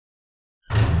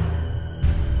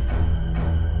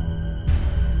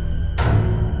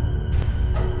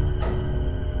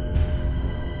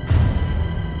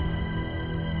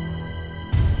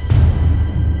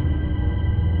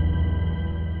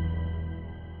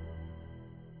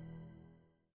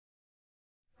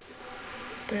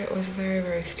But it was very,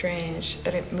 very strange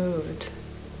that it moved.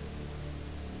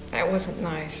 That wasn't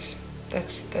nice.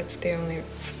 That's the only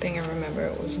thing I remember.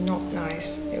 It was not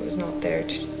nice. It was not there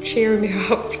to cheer me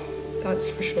up, that's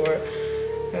for sure.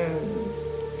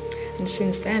 And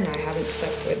since then I haven't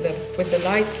slept with the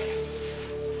lights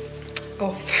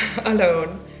off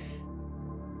alone.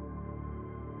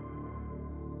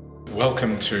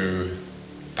 Welcome to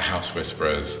the House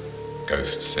Whisperers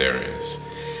Ghost series,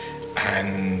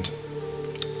 and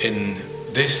in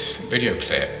this video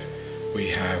clip we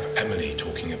have Emelie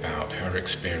talking about her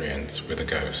experience with a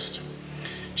ghost.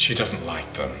 She doesn't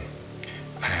like them,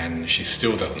 and she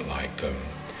still doesn't like them,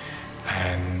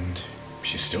 and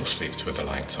she still sleeps with the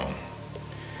lights on.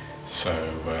 So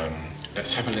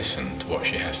let's have a listen to what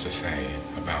she has to say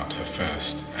about her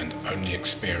first and only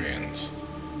experience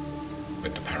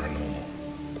with the paranormal.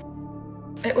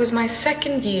 It was my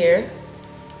second year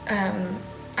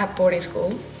at boarding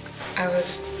school. I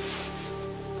was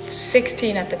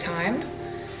 16 at the time,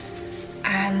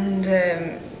 and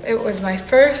it was my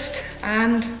first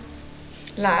and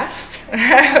last,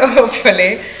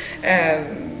 hopefully,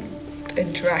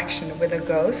 interaction with a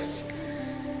ghost.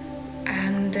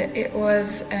 And it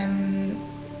was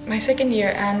my second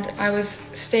year, and I was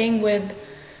staying with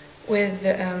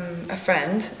a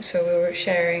friend, so we were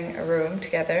sharing a room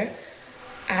together,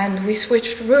 and we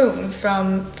switched room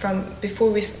from before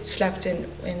we slept in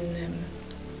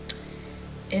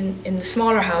the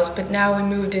smaller house, but now we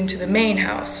moved into the main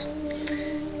house,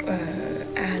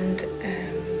 and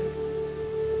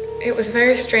it was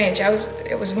very strange.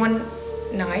 It was one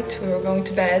night we were going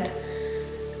to bed,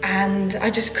 and I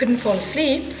just couldn't fall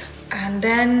asleep, and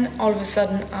then all of a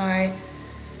sudden I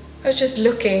was just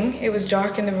looking. It was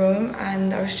dark in the room,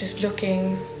 and I was just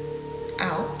looking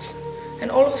out,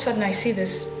 and all of a sudden I see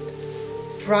this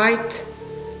bright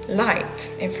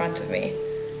light in front of me.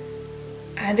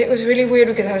 And it was really weird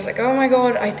because I was like, oh my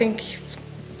god, I think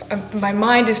my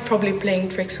mind is probably playing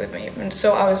tricks with me. And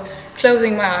so I was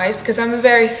closing my eyes because I'm a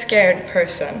very scared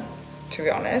person, to be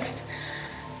honest.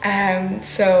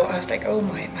 So I was like, oh,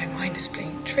 my mind is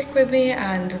playing a trick with me.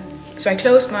 And so I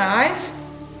closed my eyes.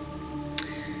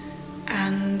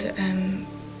 And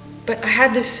but I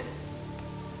had this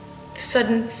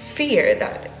sudden fear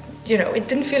that, you know, it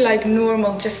didn't feel like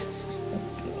normal, just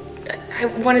I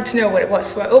wanted to know what it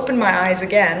was. So I opened my eyes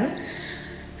again,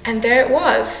 and there it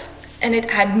was, and it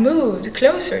had moved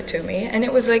closer to me, and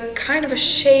it was like kind of a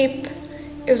shape.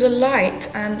 It was a light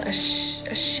and a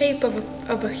shape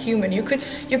of a human. You could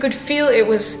feel it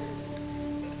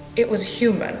was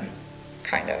human,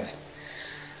 kind of.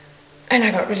 And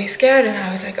I got really scared, and I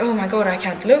was like, oh my god, I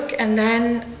can't look. And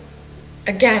then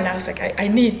again I was like, I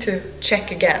need to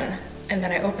check again. And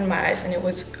then I opened my eyes, and it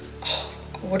was,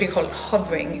 what do you call it,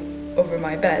 hovering over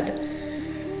my bed.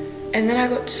 And then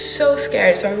I got so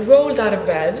scared, so I rolled out of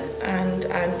bed and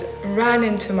ran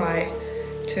into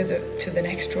to the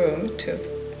next room, to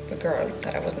the girl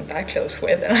that I wasn't that close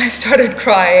with, and I started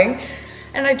crying,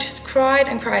 and I just cried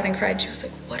and cried and cried. She was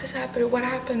like, what has happened? What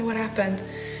happened? What happened?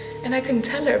 And I couldn't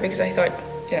tell her because I thought,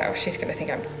 you know, she's gonna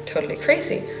think I'm totally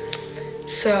crazy.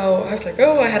 So I was like,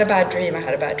 oh, I had a bad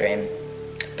dream.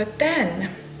 But then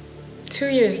 2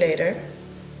 years later,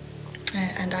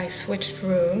 and I switched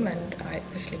room, and I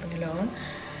was sleeping alone.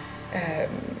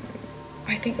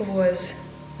 I think it was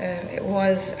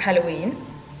Halloween.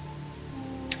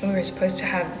 We were supposed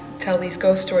to tell these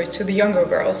ghost stories to the younger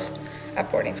girls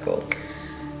at boarding school,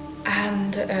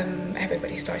 and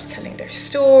everybody started telling their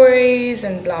stories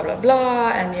and blah blah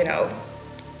blah, and you know,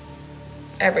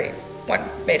 everyone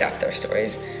made up their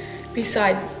stories.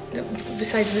 Besides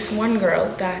this one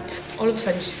girl that all of a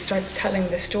sudden she starts telling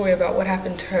the story about what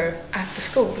happened to her at the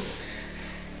school.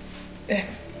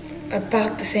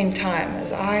 About the same time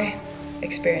as I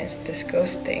experienced this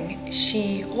ghost thing,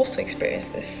 she also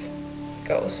experienced this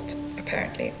ghost,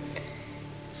 apparently.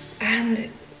 And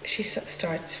she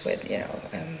starts with, you know,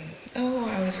 oh,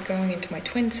 I was going into my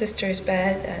twin sister's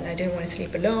bed, and I didn't want to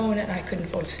sleep alone, and I couldn't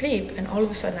fall asleep, and all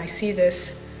of a sudden I see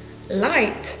this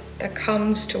light that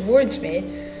comes towards me,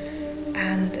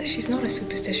 and she's not a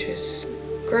superstitious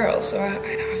girl, so I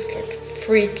was like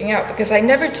freaking out because I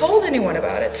never told anyone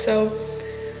about it. So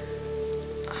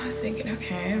I was thinking,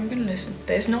 okay, I'm gonna listen to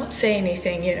this, not say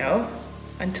anything, you know,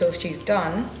 until she's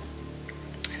done.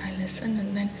 And I listened,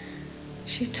 and then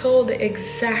she told the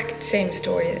exact same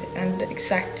story, and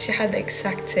she had the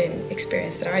exact same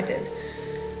experience that I did.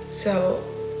 So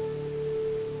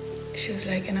she was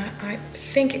like, and I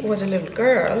think it was a little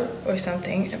girl or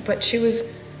something, but she was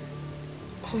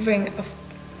hovering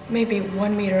maybe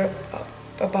 1 meter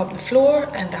above the floor,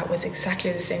 and that was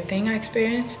exactly the same thing I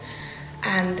experienced.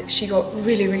 And she got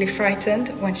really, really frightened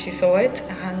when she saw it,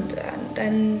 and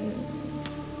then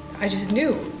I just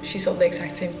knew she saw the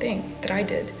exact same thing that I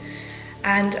did.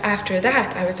 And after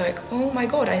that, I was like, oh my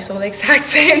God, I saw the exact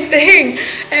same thing.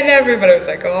 And everybody was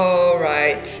like, all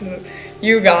right,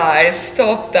 you guys,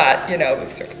 stop that, you know,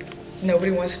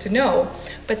 nobody wants to know.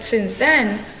 But since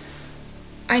then,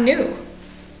 I knew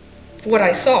what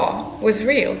I saw was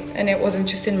real, and it wasn't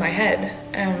just in my head.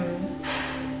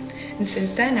 And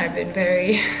since then, I've been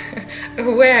very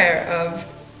aware of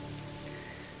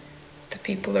the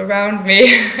people around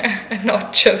me, and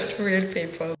not just real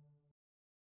people.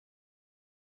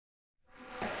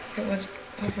 It was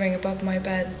hovering above my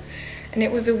bed. And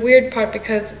it was a weird part,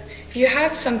 because if you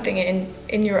have something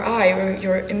in your eye, or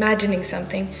you're imagining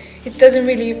something, it doesn't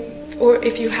really, or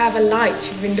if you have a light,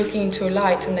 you've been looking into a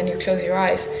light and then you close your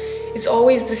eyes, it's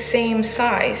always the same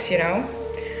size, you know?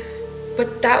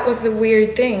 But that was the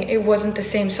weird thing, it wasn't the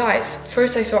same size.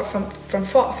 First I saw it from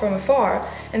afar,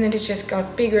 and then it just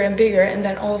got bigger and bigger, and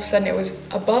then all of a sudden it was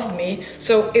above me.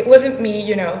 So it wasn't me,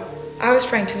 you know, I was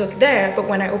trying to look there, but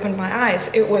when I opened my eyes,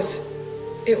 it was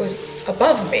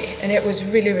above me, and it was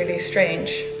really, really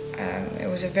strange. It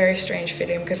was a very strange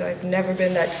feeling, because I've never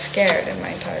been that scared in my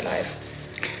entire life.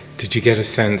 Did you get a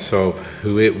sense of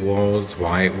who it was,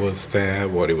 why it was there,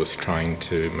 what it was trying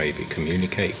to maybe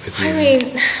communicate with you? I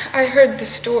mean, I heard the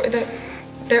story,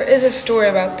 there is a story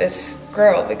about this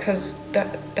girl, because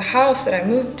the house that I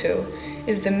moved to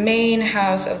is the main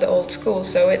house of the old school,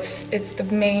 so it's the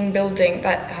main building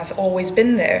that has always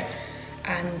been there,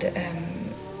 and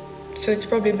so it's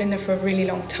probably been there for a really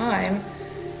long time.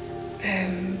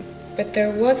 But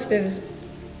there was this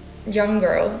young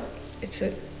girl,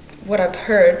 what I've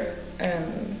heard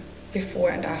before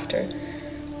and after,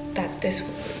 that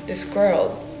this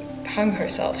girl hung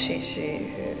herself.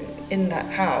 She in that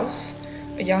house,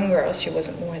 a young girl. She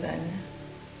wasn't more than,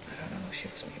 I don't know, she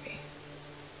was maybe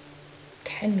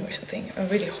 10 or something. A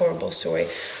really horrible story.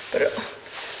 But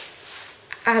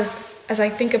as I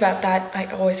think about that, I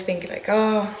always think like,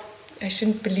 oh, I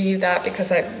shouldn't believe that, because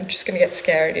I'm just gonna get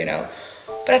scared, you know.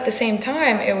 But at the same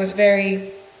time, it was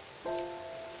very,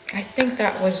 I think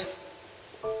that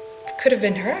could have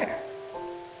been her.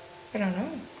 I don't know,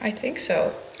 I think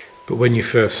so. But when you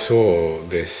first saw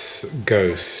this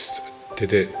ghost,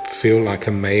 did it feel like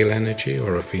a male energy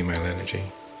or a female energy?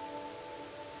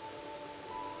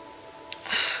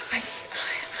 I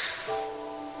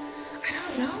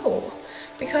don't know,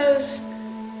 because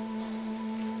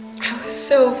I was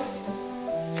so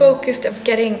focused of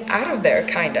getting out of there,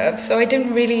 kind of, so I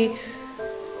didn't really,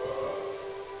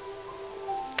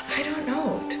 I don't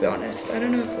know, to be honest. I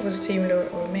don't know if it was female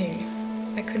or male.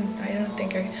 I don't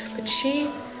think but she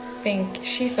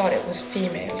thought it was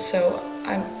female, so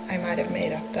I might have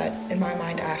made up that in my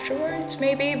mind afterwards,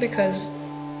 maybe, because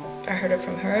I heard it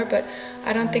from her, but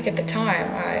I don't think at the time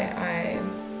I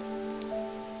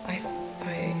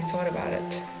thought about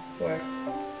it, or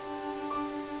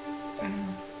I don't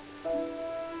know.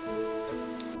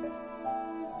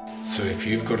 So if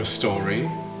you've got a story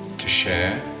to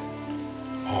share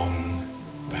on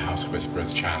the House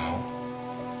Whisperers channel,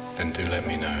 then do let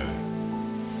me know,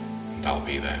 and I'll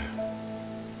be there.